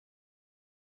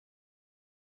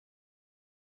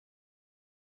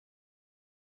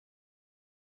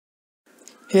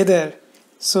Hey there.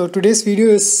 So today's video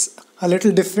is a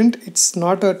little different. It's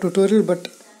not a tutorial but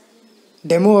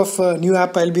demo of a new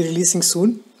app I'll be releasing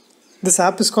soon. This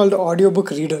app is called Audiobook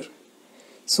Reader.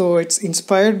 So it's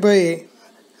inspired by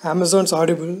Amazon's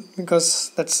Audible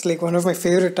because that's like one of my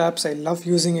favorite apps. I love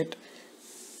using it.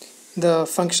 The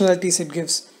functionalities it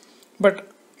gives.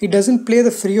 But it doesn't play the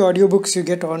free audiobooks you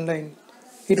get online.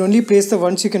 It only plays the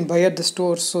ones you can buy at the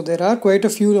store. So there are quite a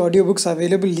few audiobooks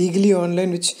available legally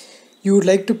online which you would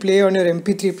like to play on your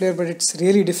MP3 player, but it's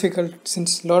really difficult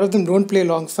since a lot of them don't play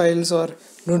long files or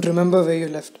don't remember where you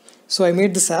left. So I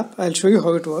made this app. I'll show you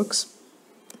how it works.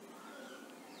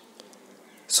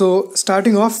 So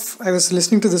starting off, I was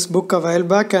listening to this book a while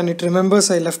back and it remembers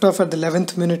I left off at the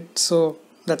 11th minute. So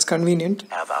that's convenient.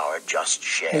 Have our just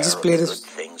share I'll just play of the this. good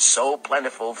things so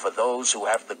plentiful for those who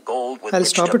have the gold with I'll which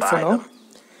stop to it for buy now. them.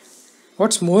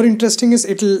 What's more interesting is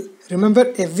it'll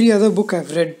remember every other book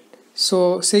I've read.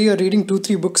 So say you're reading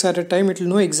 2-3 books at a time, it'll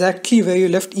know exactly where you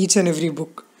left each and every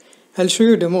book. I'll show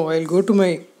you a demo. I'll go to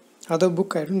my other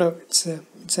book. I don't know. It's an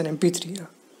MP3. Yeah.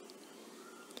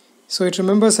 So it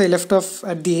remembers I left off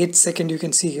at the 8th second. You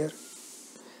can see here.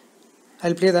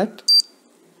 I'll play that.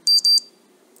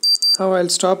 Now I'll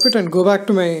stop it and go back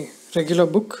to my regular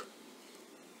book.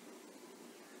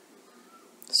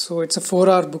 So it's a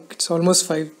 4-hour book. It's almost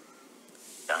 5.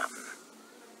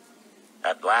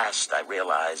 At last I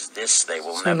realized this they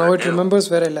will So never now it do. remembers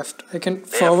where I left. I can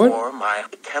Therefore,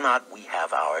 forward. cannot we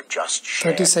have our just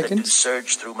share 30 that seconds. do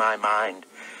surge through my mind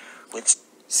with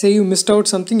Say you missed out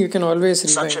something, you can always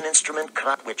rewind. such an instrument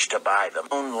cannot which to buy them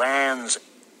own lands.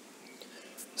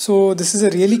 So this is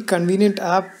a really convenient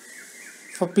app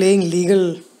for playing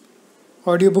legal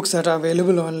audiobooks that are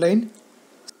available online.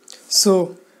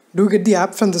 So do get the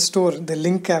app from the store. The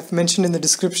link I've mentioned in the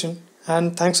description.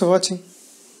 And thanks for watching.